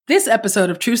This episode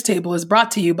of Truth Table is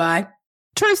brought to you by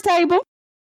Truth Table.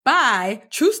 By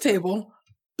Truth Table,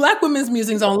 Black women's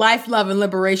musings on life, love, and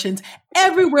liberations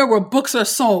everywhere where books are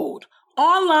sold.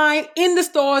 Online, in the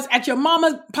stores, at your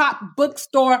mama's pop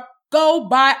bookstore. Go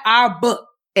buy our book.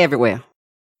 Everywhere.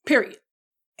 Period.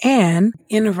 And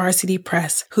InterVarsity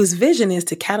Press, whose vision is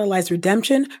to catalyze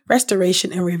redemption,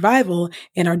 restoration, and revival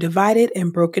in our divided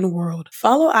and broken world.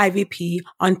 Follow IVP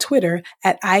on Twitter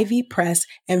at IVPress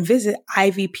and visit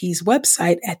IVP's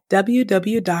website at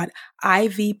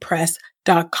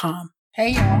www.ivpress.com. Hey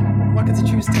y'all, welcome to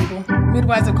Truth Table,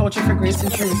 Midwives of Culture for Grace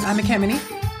and Truth. I'm Ekemini.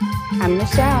 I'm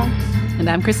Michelle. And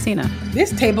I'm Christina. This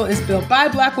table is built by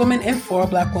Black women and for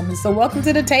Black women. So welcome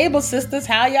to the table, sisters.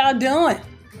 How y'all doing?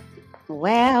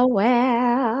 Well.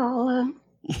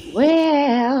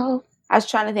 I was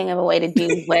trying to think of a way to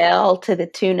do well to the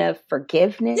tune of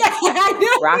Forgiveness. Yeah, I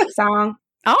know. Rock song.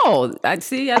 Oh, I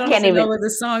see. I don't can't even even know what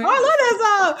this song is. I love that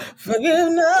song.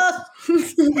 Forgiveness.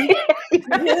 Is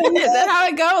that how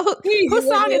it goes? Whose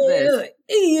song is this?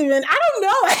 Even I don't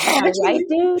know. A white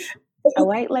dude? A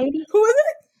white lady? Who is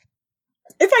it?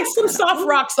 It's like some soft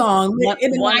rock song.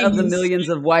 One of the millions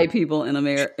of white people in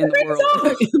America, in the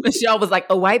world. Michelle was like,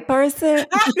 a white person?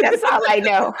 That's all I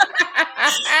know.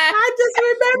 I just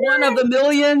remember. One of the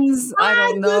millions? I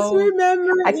don't know. Just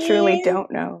remember. I truly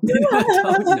don't know.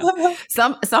 Don't know.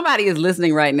 Somebody is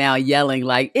listening right now yelling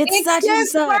like, it's such and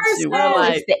such. And we're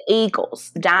like, it's the Eagles.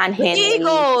 Don Henley. The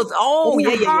Eagles. Oh, in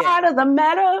the heart of the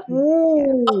meta.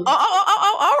 Oh,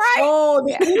 all right. Oh,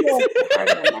 the Eagles.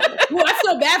 Well, I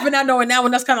feel bad for not knowing that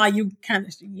one. That's kind of like you kind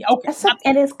of okay.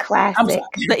 It is classic.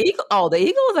 The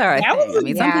Eagles are a thing. I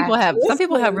mean, some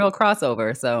people have real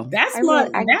crossover. So that's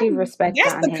I do respect.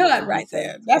 That's Don the Henley. cut right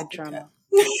there. That's the drama.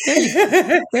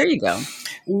 There you go.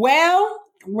 Well,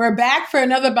 we're back for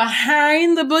another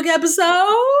Behind the Book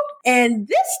episode, and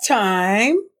this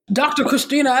time, Dr.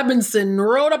 Christina Ebenson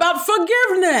wrote about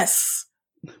forgiveness,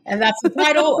 and that's the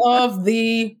title of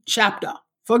the chapter.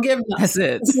 Forgiveness. That's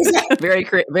it. Very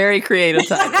creative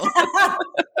title.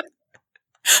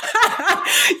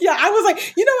 Yeah, I was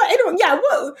like, you know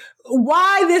what?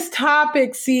 Why this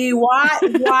topic? See,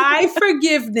 why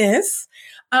forgiveness?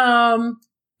 And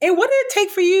what did it take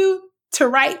for you to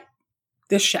write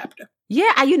this chapter?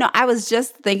 Yeah, I was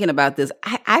just thinking about this.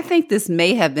 I think this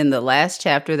may have been the last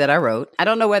chapter that I wrote. I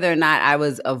don't know whether or not I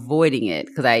was avoiding it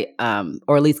because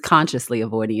or at least consciously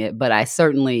avoiding it, but I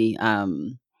certainly, I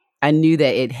knew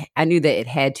that it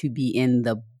had to be in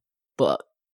the book.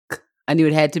 I knew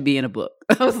it had to be in a book.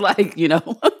 I was like, it had.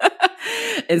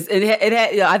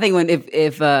 I think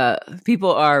if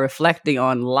people are reflecting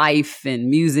on life and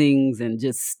musings and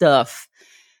just stuff,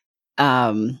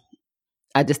 I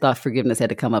just thought forgiveness had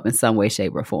to come up in some way,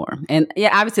 shape, or form. And yeah,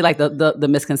 obviously, like the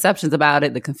misconceptions about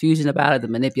it, the confusion about it, the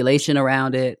manipulation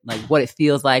around it, like what it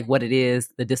feels like, what it is,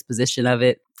 the disposition of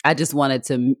it. I just wanted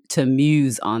to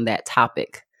muse on that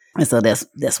topic. And so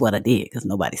that's what I did because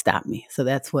nobody stopped me. So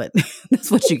that's what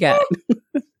you got.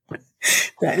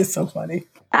 That is so funny.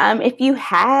 If you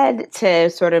had to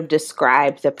sort of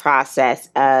describe the process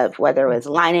of whether it was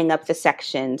lining up the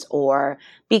sections or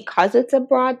because it's a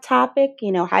broad topic,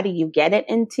 how do you get it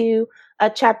into a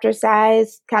chapter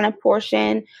size kind of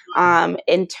portion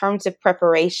in terms of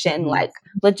preparation, like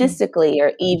logistically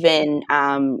or even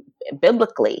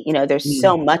biblically? There's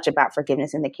so much about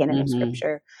forgiveness in the canon of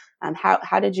scripture.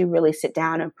 How did you really sit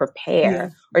down and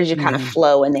prepare, or did you kind of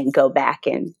flow and then go back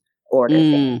and order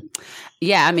things?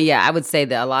 Yeah, I would say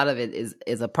that a lot of it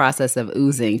is a process of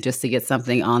oozing, just to get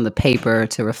something on the paper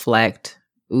to reflect,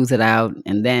 ooze it out,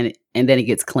 and then it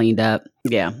gets cleaned up.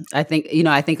 Yeah, I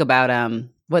think about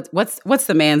what's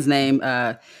the man's name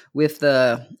with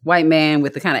the white man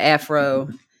with the kind of afro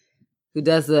who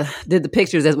did the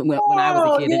pictures when I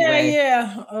was a kid.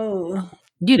 Yeah. Oh,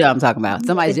 you know what I'm talking about.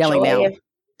 Somebody's yelling now.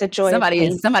 The joy.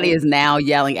 Somebody is now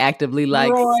yelling actively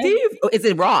like, Roy. Steve, is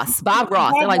it Ross? Bob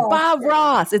Ross. They're like, Bob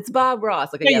Ross. It's Bob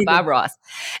Ross. Okay, yeah, Bob Ross.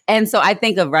 And so I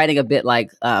think of writing a bit like,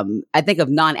 I think of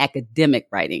non-academic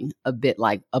writing a bit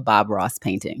like a Bob Ross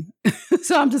painting.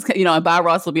 So I'm just, and Bob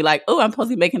Ross will be like, oh, I'm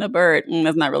supposed to be making a bird.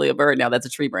 That's not really a bird now. That's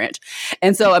a tree branch.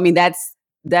 And so,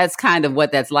 that's kind of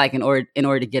what that's like in order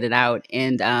to get it out.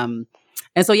 And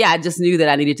so, yeah, I just knew that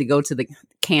I needed to go to the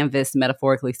canvas,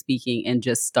 metaphorically speaking, and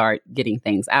just start getting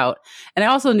things out. And I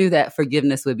also knew that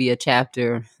forgiveness would be a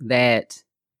chapter that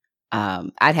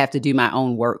I'd have to do my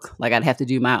own work. Like I'd have to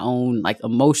do my own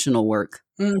emotional work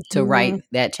to write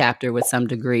that chapter with some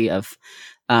degree of,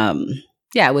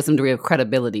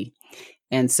 credibility.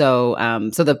 And so,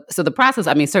 so the process,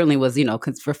 certainly was,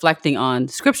 reflecting on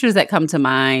scriptures that come to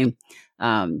mind,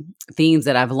 themes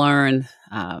that I've learned,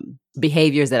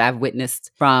 behaviors that I've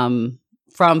witnessed from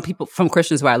people, from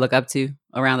Christians who I look up to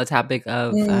around the topic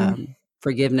of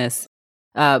forgiveness.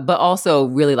 But also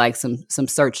really like some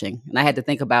searching. And I had to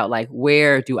think about like,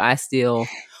 where am I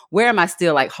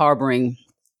still like harboring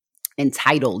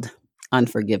entitled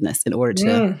unforgiveness in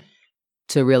order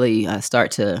to really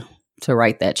start to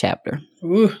write that chapter.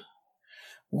 Ooh.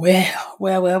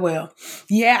 Well.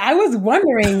 Yeah, I was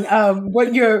wondering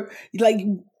what you're like.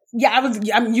 Yeah,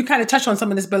 you kind of touched on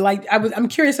some of this, but like I'm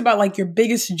curious about like your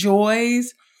biggest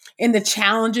joys and the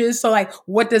challenges. So like,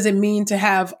 what does it mean to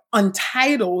have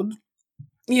untitled,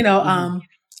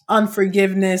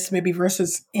 unforgiveness, maybe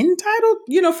versus entitled,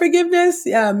 forgiveness?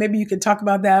 Maybe you could talk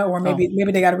about that, or maybe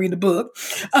they got to read the book.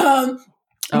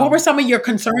 What were some of your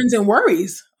concerns and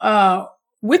worries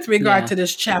with regard to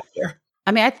this chapter?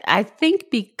 I mean, I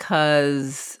think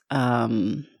because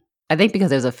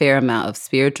there's a fair amount of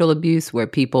spiritual abuse where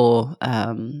people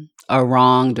are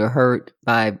wronged or hurt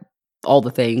by all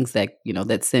the things that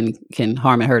that sin can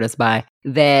harm and hurt us by.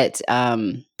 That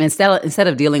instead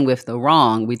of dealing with the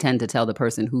wrong, we tend to tell the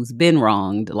person who's been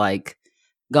wronged, like,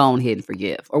 go on ahead and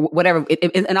forgive, or whatever.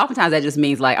 And oftentimes that just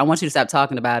means like, I want you to stop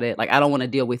talking about it. Like, I don't want to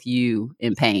deal with you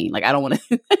in pain. Like, I don't want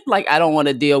to, I don't want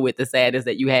to deal with the sadness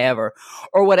that you have, or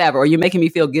whatever. Or you're making me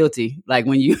feel guilty, like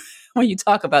when you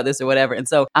talk about this or whatever. And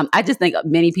so I just think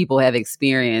many people have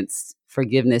experienced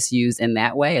forgiveness used in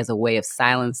that way, as a way of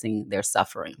silencing their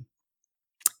suffering.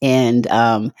 And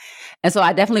so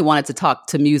I definitely wanted to talk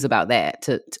to Muse about that,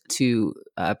 to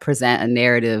present a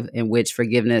narrative in which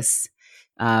forgiveness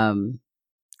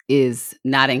is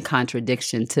not in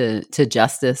contradiction to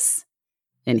justice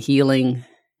and healing,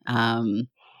 and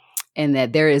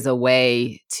that there is a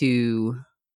way to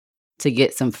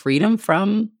get some freedom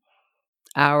from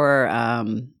our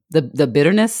the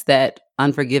bitterness that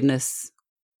unforgiveness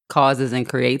causes and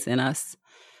creates in us,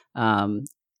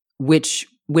 which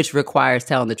requires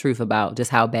telling the truth about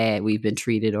just how bad we've been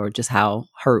treated, or just how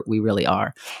hurt we really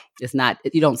are. It's not,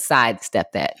 you don't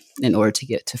sidestep that in order to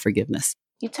get to forgiveness.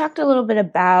 You talked a little bit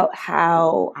about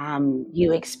how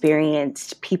you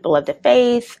experienced people of the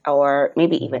faith, or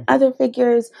maybe even other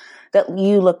figures that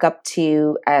you look up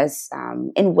to as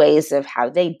in ways of how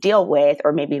they deal with,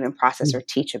 or maybe even process or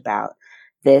teach about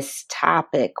this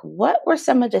topic. What were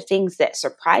some of the things that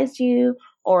surprised you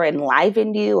or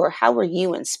enlivened you, or how were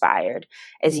you inspired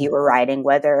as you were writing,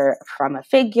 whether from a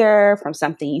figure, from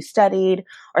something you studied,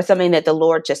 or something that the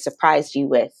Lord just surprised you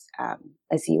with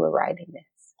as you were writing this?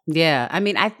 Yeah. I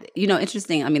mean,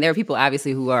 interesting. I mean, there are people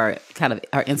obviously who are kind of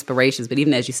our inspirations, but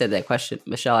even as you said that question,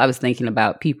 Michelle, I was thinking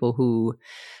about people who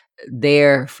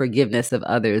their forgiveness of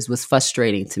others was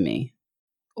frustrating to me,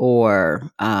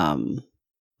 or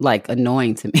like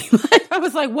annoying to me. I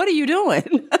was like, what are you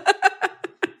doing?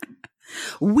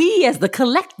 We as the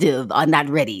collective are not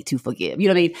ready to forgive. You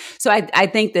know what I mean? So I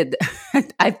think that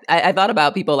I thought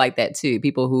about people like that too,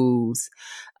 people who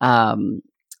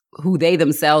they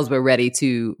themselves were ready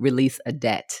to release a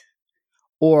debt,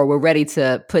 or were ready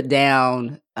to put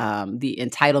down the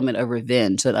entitlement of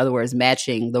revenge. So in other words,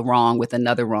 matching the wrong with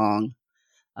another wrong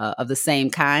of the same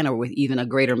kind, or with even a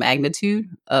greater magnitude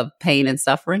of pain and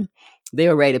suffering. They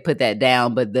were ready to put that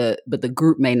down, but the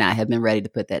group may not have been ready to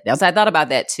put that down. So I thought about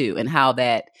that too, and how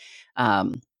that,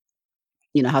 how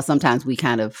sometimes we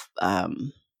kind of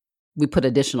we put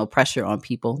additional pressure on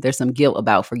people. There's some guilt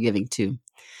about forgiving too.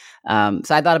 So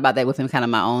I thought about that within kind of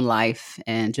my own life,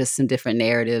 and just some different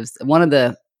narratives. One of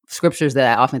the scriptures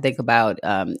that I often think about,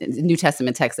 New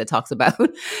Testament text that talks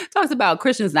about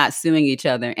Christians not suing each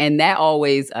other, and that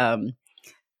always.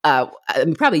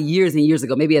 Probably years and years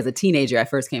ago, maybe as a teenager, I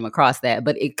first came across that,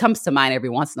 but it comes to mind every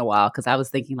once in a while, because I was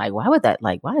thinking like, why is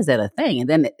that a thing? And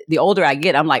then the older I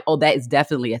get, I'm like, oh, that is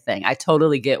definitely a thing. I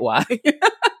totally get why.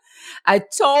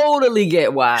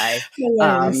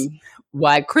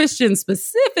 Why Christians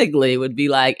specifically would be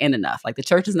like, enough. Like, the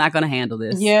church is not going to handle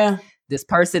this. Yeah. This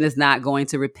person is not going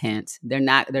to repent. They're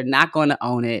not going to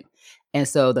own it. And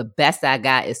so the best I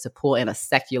got is to pull in a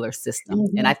secular system.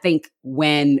 Mm-hmm. And I think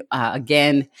when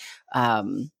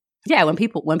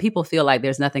people feel like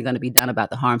there's nothing going to be done about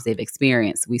the harms they've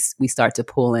experienced, we start to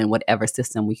pull in whatever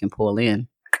system we can pull in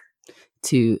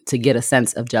to get a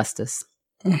sense of justice.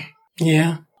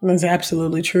 Yeah, that's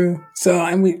absolutely true. So,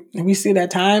 and we see that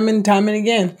time and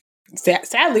again,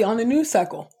 sadly on the news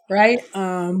cycle. Right.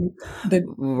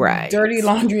 The dirty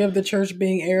laundry of the church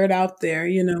being aired out there,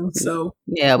 so.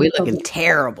 Yeah, we're looking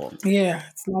terrible. Yeah.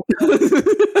 It's not good.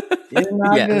 It's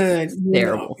not good.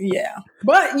 Terrible. Yeah.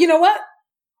 But you know what?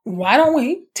 Why don't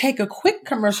we take a quick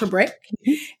commercial break?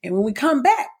 And when we come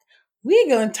back, we're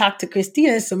going to talk to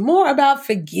Christina some more about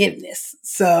forgiveness.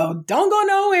 So don't go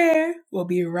nowhere. We'll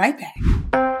be right back.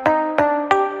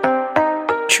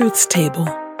 Truth's Table,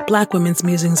 Black Women's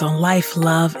Musings on Life,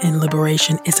 Love, and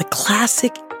Liberation is a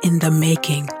classic in the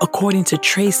making, according to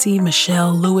Tracy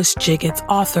Michelle Lewis Jiggets,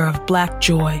 author of Black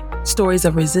Joy, Stories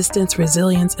of Resistance,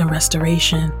 Resilience, and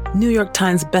Restoration. New York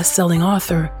Times bestselling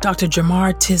author Dr.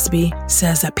 Jamar Tisby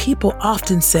says that people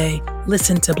often say,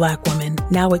 listen to Black women.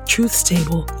 Now at Truth's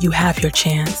Table, you have your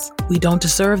chance. We don't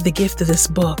deserve the gift of this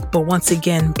book, but once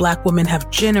again, Black women have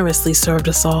generously served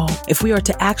us all. If we are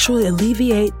to actually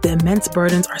alleviate the immense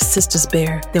burdens our sisters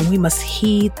bear, then we must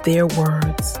heed their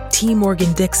words. T.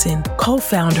 Morgan Dixon,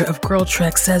 co-founder of Girl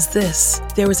Trek, says this: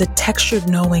 there is a textured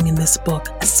knowing in this book,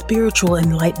 a spiritual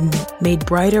enlightenment made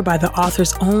brighter by the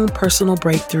author's own personal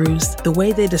breakthroughs. The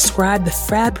way they describe the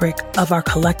fabric of our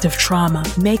collective trauma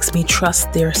makes me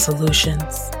trust their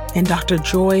solutions. And Dr.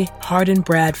 Joy Harden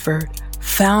Bradford,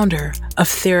 founder of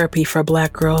Therapy for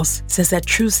Black Girls, says that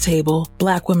Truth's Table,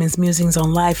 Black Women's Musings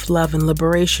on Life, Love, and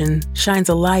Liberation, shines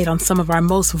a light on some of our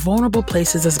most vulnerable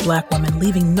places as Black women,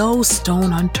 leaving no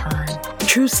stone unturned.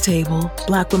 Truth's Table,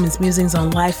 Black Women's Musings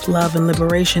on Life, Love, and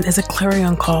Liberation is a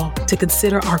clarion call to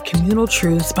consider our communal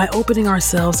truths by opening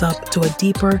ourselves up to a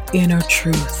deeper inner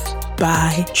truth.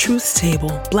 Buy Truth's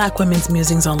Table, Black Women's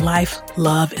Musings on Life,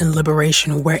 Love, and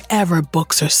Liberation wherever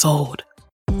books are sold.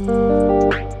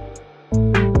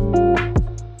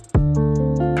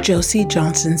 Josie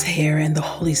Johnson's Hair and the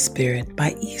Holy Spirit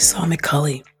by Esau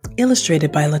McCulley,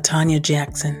 illustrated by LaTanya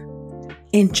Jackson.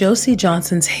 In Josie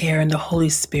Johnson's Hair and the Holy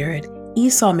Spirit,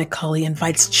 Esau McCulley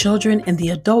invites children and the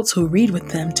adults who read with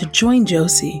them to join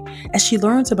Josie as she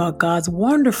learns about God's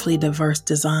wonderfully diverse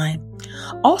design.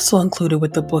 Also included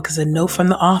with the book is a note from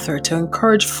the author to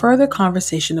encourage further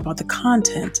conversation about the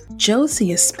content.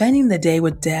 Josie is spending the day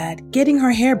with Dad, getting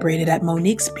her hair braided at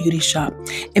Monique's beauty shop,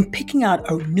 and picking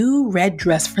out a new red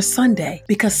dress for Sunday,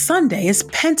 because Sunday is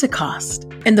Pentecost.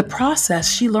 In the process,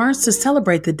 she learns to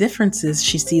celebrate the differences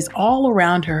she sees all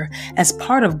around her as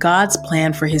part of God's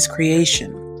plan for His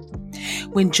creation.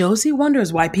 When Josie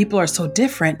wonders why people are so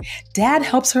different, Dad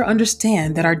helps her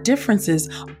understand that our differences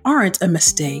aren't a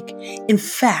mistake. In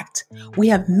fact, we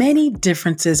have many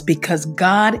differences because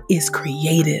God is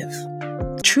creative.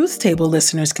 Truth's Table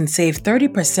listeners can save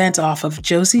 30% off of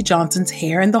Josie Johnson's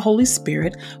Hair and the Holy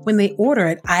Spirit when they order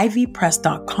at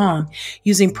ivpress.com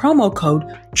using promo code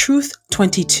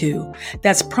TRUTH22.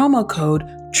 That's promo code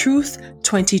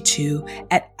TRUTH22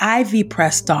 at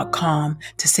ivpress.com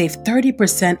to save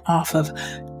 30% off of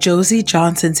Josie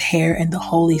Johnson's Hair and the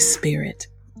Holy Spirit.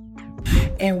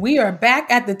 And we are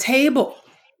back at the table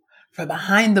for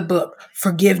Behind the Book,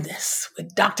 Forgiveness,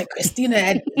 with Dr. Christina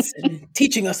Edmondson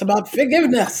teaching us about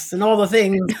forgiveness and all the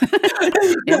things.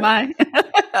 Am I?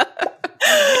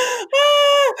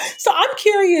 So I'm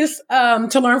curious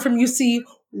to learn from you, see,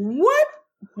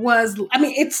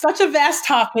 it's such a vast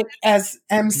topic, as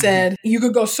Em said. You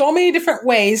could go so many different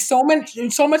ways, so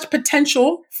much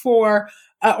potential for,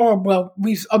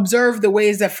 we've observed the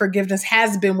ways that forgiveness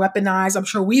has been weaponized. I'm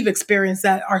sure we've experienced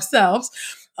that ourselves.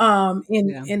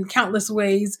 In countless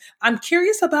ways. I'm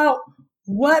curious about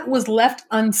what was left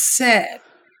unsaid.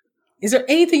 Is there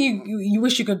anything you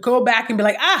wish you could go back and be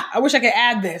like, I wish I could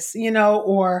add this,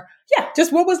 or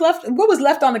just what was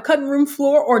left on the cutting room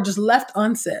floor or just left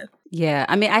unsaid? Yeah.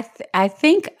 I mean, I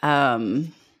think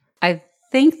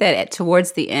that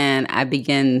towards the end, I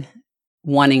begin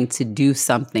wanting to do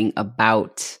something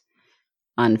about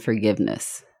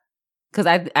unforgiveness. Because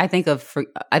I think of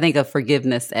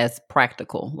forgiveness as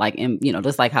practical, like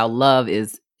just like how love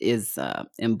is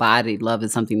embodied. Love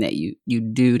is something that you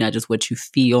do, not just what you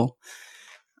feel,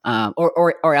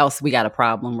 or else we got a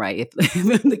problem, right?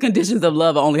 If the conditions of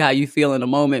love are only how you feel in a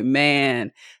moment,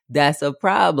 man, that's a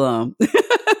problem.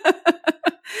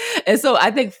 And so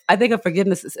I think of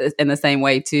forgiveness in the same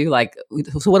way too. Like,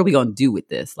 so what are we going to do with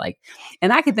this? Like,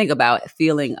 and I can think about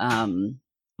feeling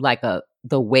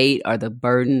the weight or the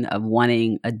burden of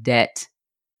wanting a debt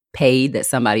paid that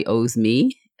somebody owes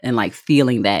me, and like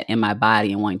feeling that in my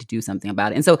body and wanting to do something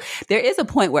about it. And so there is a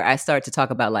point where I start to talk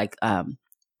about what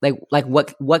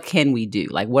can we do?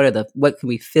 Like what can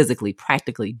we physically,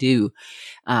 practically do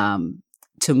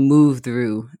to move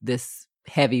through this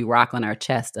heavy rock on our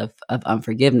chest of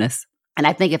unforgiveness? And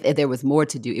I think if there was more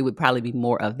to do, it would probably be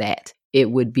more of that.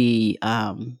 It would be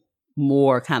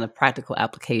more kind of practical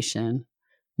application,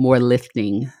 more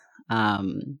lifting.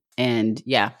 And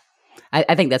yeah,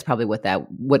 I think that's probably what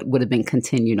would have been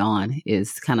continued on,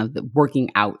 is kind of the working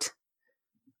out,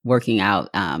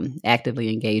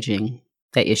 actively engaging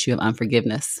that issue of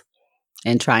unforgiveness.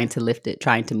 and trying to lift it,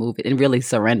 trying to move it, and really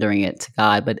surrendering it to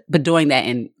God, but doing that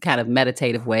in kind of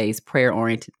meditative ways,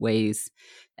 prayer-oriented ways,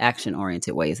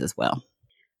 action-oriented ways as well.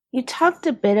 You talked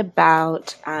a bit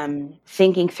about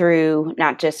thinking through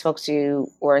not just folks you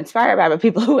were inspired by, but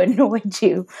people who annoyed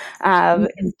you.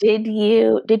 Did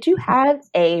you have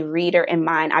a reader in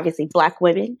mind? Obviously, Black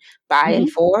women by and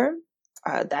for.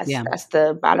 That's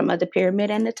the bottom of the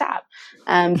pyramid and the top.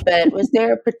 But was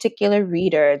there a particular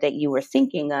reader that you were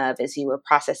thinking of as you were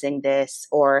processing this,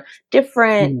 or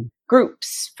different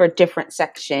groups for different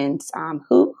sections?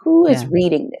 Who is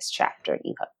reading this chapter,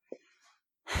 Eva?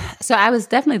 So I was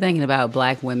definitely thinking about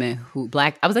Black women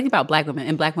I was thinking about Black women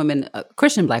and Black women,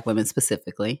 Christian Black women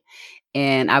specifically.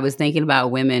 And I was thinking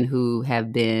about women who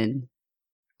have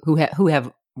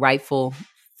rightful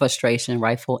frustration,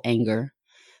 rightful anger,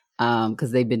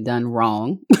 because they've been done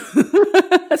wrong.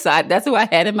 So that's who I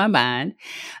had in my mind.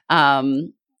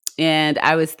 And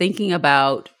I was thinking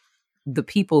about the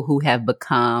people who have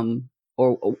become,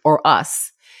 or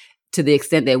us, to the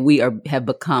extent that we have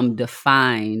become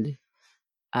defined.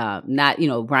 Not,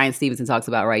 Brian Stevenson talks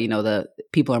about, right, the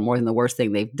people are more than the worst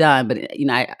thing they've done, but,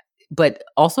 but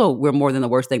also we're more than the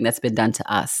worst thing that's been done to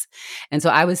us. And so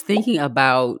I was thinking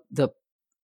about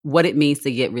what it means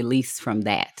to get released from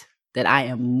that I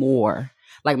am more,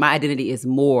 like my identity is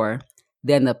more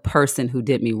than the person who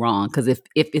did me wrong. Because if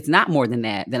it's not more than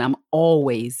that, then I'm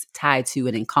always tied to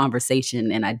and in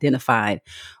conversation and identified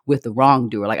with the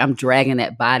wrongdoer. Like I'm dragging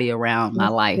that body around my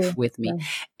life with me.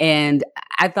 And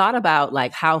I thought about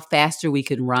like how faster we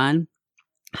could run,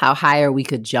 how higher we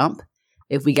could jump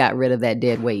if we got rid of that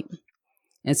dead weight.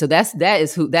 And so that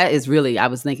is really, I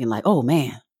was thinking like, oh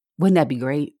man, wouldn't that be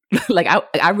great? Like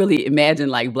I really imagine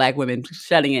like Black women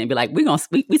shutting in and be like, we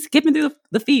skipping through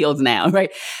the fields now,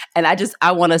 right? And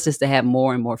I want us just to have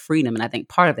more and more freedom. And I think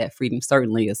part of that freedom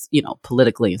certainly is,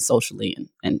 politically and socially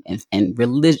and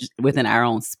religious within our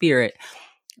own spirit,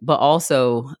 but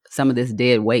also some of this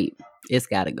dead weight, it's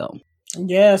got to go.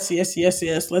 Yes.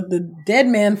 Let the dead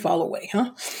man fall away,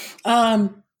 huh?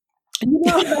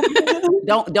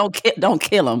 Don't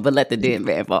kill him, but let the dead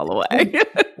man fall away.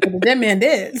 The dead man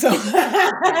did. So,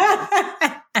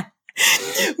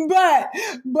 but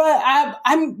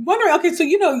I'm wondering. Okay, so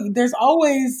there's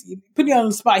always, putting you on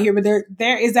the spot here, but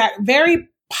there is that very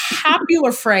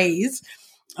popular phrase,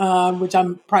 which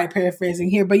I'm probably paraphrasing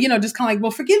here, but just kind of like,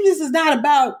 well, forgiveness is not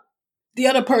about the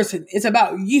other person; it's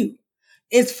about you.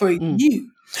 It's for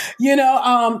you.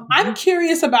 I'm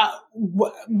curious about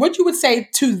what you would say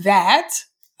to that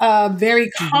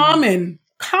very common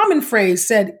phrase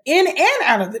said in and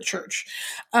out of the church.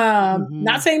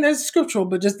 Not saying that's scriptural,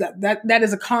 but just that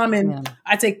is a common,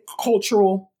 I'd say,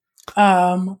 cultural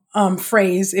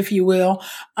phrase, if you will.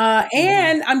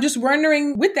 And I'm just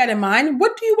wondering, with that in mind,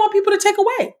 what do you want people to take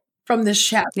away from this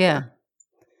chapter? Yeah.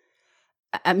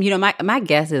 My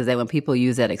guess is that when people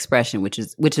use that expression, which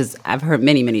is I've heard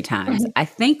many, many times, I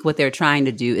think what they're trying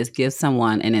to do is give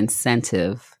someone an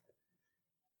incentive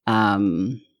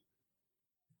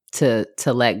to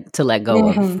let go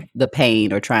of the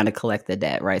pain or trying to collect the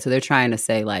debt, right? So they're trying to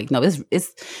say like, no, this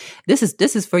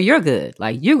is for your good.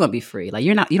 Like you're going to be free. Like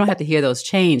you don't have to hear those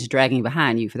chains dragging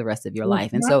behind you for the rest of your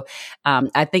life. And so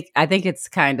I think it's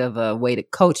kind of a way to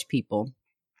coach people.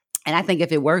 And I think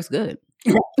if it works, good.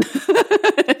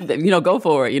 Go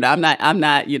for it. I'm not,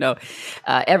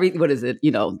 what is it?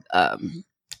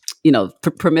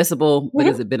 Permissible, but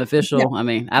is it beneficial? Yeah. I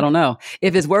mean, I don't know.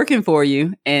 If it's working for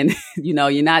you and,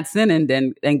 you're not sinning,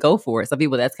 then go for it. Some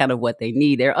people, that's kind of what they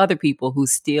need. There are other people who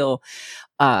still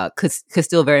could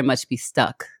still very much be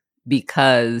stuck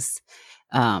because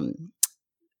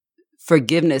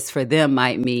forgiveness for them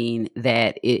might mean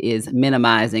that it is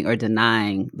minimizing or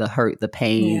denying the hurt, the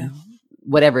pain,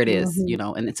 whatever it is,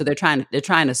 and so they're trying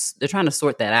to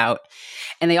sort that out.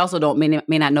 And they also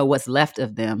may not know what's left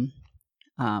of them.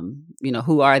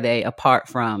 Who are they apart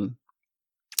from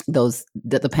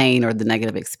the pain or the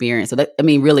negative experience? So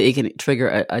really it can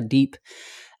trigger a deep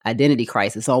identity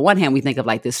crisis. So on one hand, we think of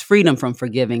like this freedom from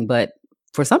forgiving, but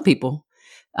for some people,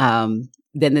 then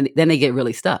they get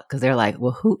really stuck because they're like,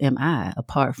 well, who am I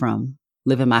apart from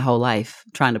living my whole life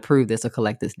trying to prove this or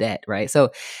collect this debt, right?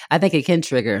 So I think it can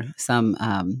trigger some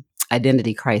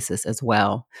identity crisis as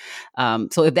well.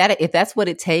 So if that's what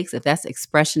it takes, if that's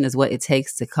expression is what it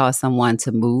takes to cause someone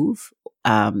to move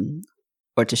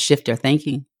or to shift their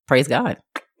thinking, praise God.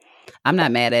 I'm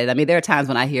not mad at it. I mean, there are times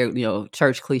when I hear,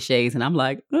 church cliches and I'm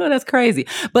like, oh, that's crazy.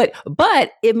 But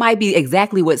it might be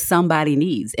exactly what somebody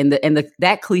needs. And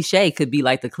that cliche could be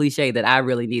like the cliche that I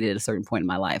really needed at a certain point in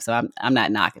my life. So I'm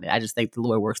not knocking it. I just think the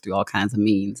Lord works through all kinds of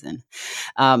means. And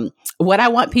what I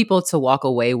want people to walk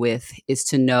away with is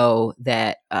to know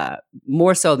that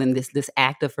more so than this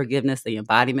act of forgiveness, the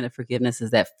embodiment of forgiveness, is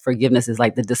that forgiveness is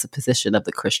like the disposition of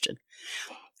the Christian.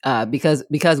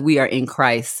 Because we are in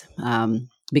Christ,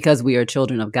 because we are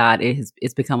children of God,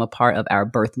 it's become a part of our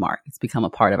birthmark. It's become a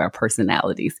part of our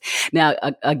personalities. Now,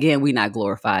 again, we're not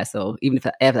glorified. So even if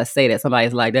I say that,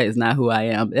 somebody's like, that is not who I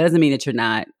am. It doesn't mean that you're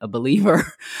not a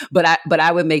believer. But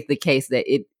I would make the case that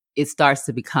it starts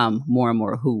to become more and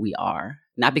more who we are.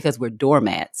 Not because we're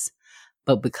doormats,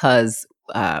 but because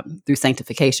through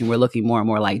sanctification, we're looking more and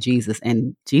more like Jesus.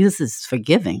 And Jesus is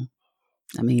forgiving.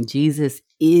 I mean, Jesus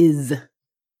is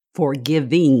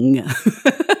forgiving.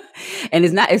 And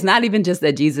it's not even just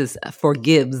that Jesus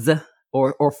forgives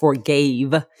or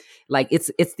forgave. Like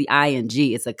it's the ing.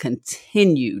 It's a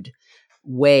continued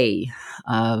way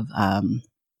of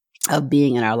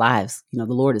being in our lives. The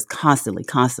Lord is constantly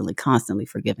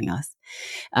forgiving us.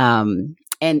 And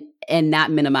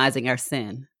not minimizing our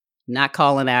sin, not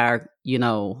calling our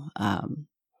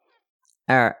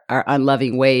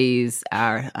unloving ways,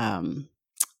 our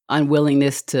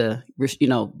unwillingness to,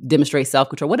 demonstrate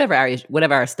self-control, whatever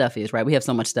our stuff is, right? We have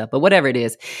so much stuff, but whatever it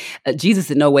is, Jesus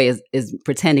in no way is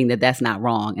pretending that that's not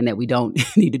wrong and that we don't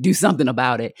need to do something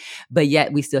about it, but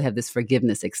yet we still have this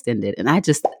forgiveness extended. And I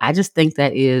just think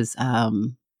that is, I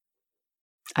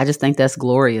just think that's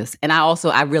glorious. And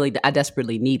I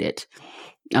desperately need it.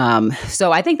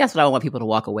 So I think that's what I want people to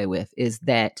walk away with, is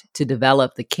that to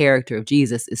develop the character of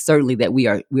Jesus is certainly that we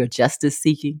are justice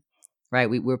seeking. Right.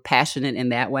 We're passionate in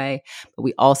that way, but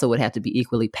we also would have to be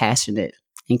equally passionate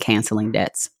in canceling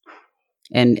debts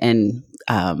and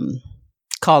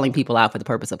calling people out for the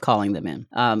purpose of calling them in.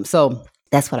 So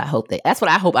that's what I hope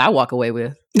I walk away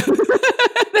with.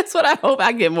 That's what I hope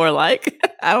I get more like.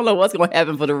 I don't know what's going to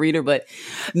happen for the reader, but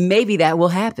maybe that will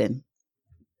happen.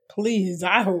 Please,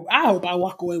 I hope I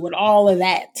walk away with all of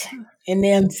that and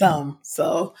then some.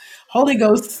 So Holy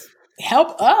Ghost,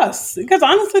 help us, because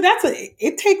honestly,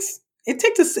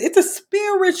 it's a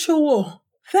spiritual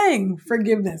thing,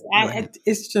 forgiveness. Right.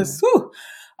 It's just,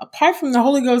 apart from the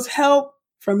Holy Ghost help,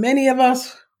 for many of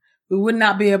us, we would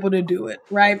not be able to do it,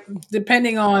 right?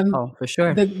 Depending on for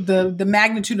sure. the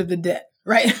magnitude of the debt,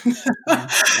 right? Yeah.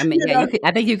 I mean,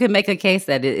 I think you can make a case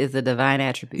that it is a divine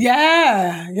attribute.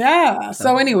 Yeah.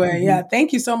 So anyway,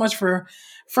 thank you so much for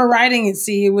writing it.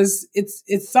 See,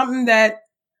 it's something that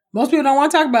most people don't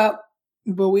want to talk about,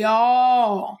 but we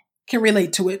all can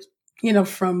relate to it,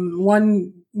 from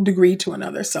one degree to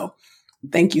another. So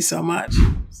thank you so much.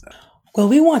 Well,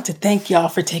 we want to thank y'all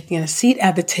for taking a seat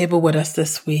at the table with us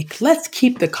this week. Let's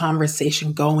keep the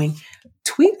conversation going.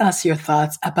 Tweet us your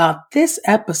thoughts about this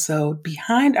episode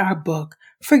behind our book,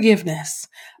 Forgiveness,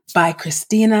 by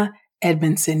Christina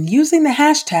Edmondson, using the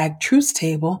hashtag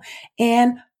TruthTable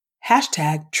and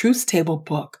hashtag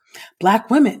TruthTableBook.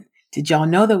 Black women, did y'all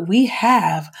know that we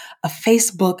have a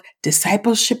Facebook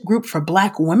discipleship group for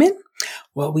Black women?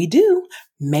 Well, we do.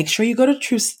 Make sure you go to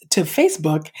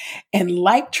Facebook and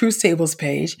like Truth Table's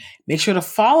page. Make sure to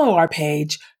follow our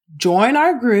page. Join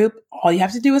our group. All you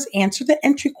have to do is answer the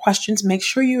entry questions. Make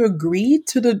sure you agree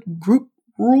to the group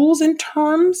rules and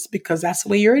terms, because that's the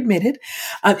way you're admitted.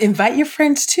 Invite your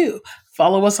friends too.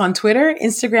 Follow us on Twitter,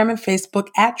 Instagram, and Facebook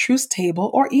at Truth Table,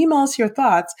 or email us your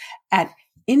thoughts at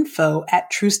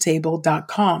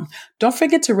info@truthstable.com. Don't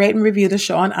forget to rate and review the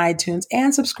show on iTunes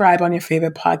and subscribe on your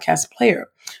favorite podcast player.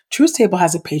 Truth Table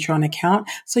has a Patreon account,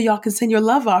 so y'all can send your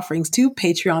love offerings to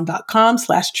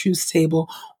patreon.com/truthstable,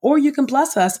 or you can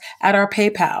bless us at our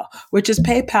PayPal, which is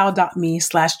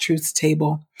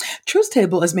paypal.me/truthstable. Truth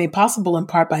Table is made possible in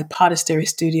part by Podastery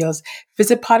Studios.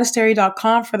 Visit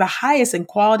podastery.com for the highest in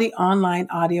quality online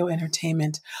audio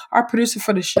entertainment. Our producer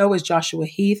for the show is Joshua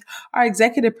Heath. Our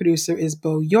executive producer is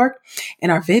Bo York,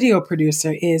 and our video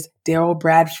producer is Daryl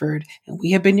Bradford. And we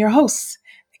have been your hosts,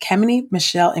 Kemini,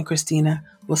 Michelle, and Christina.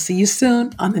 We'll see you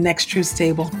soon on the next Truth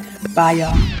Table. Bye,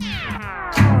 y'all.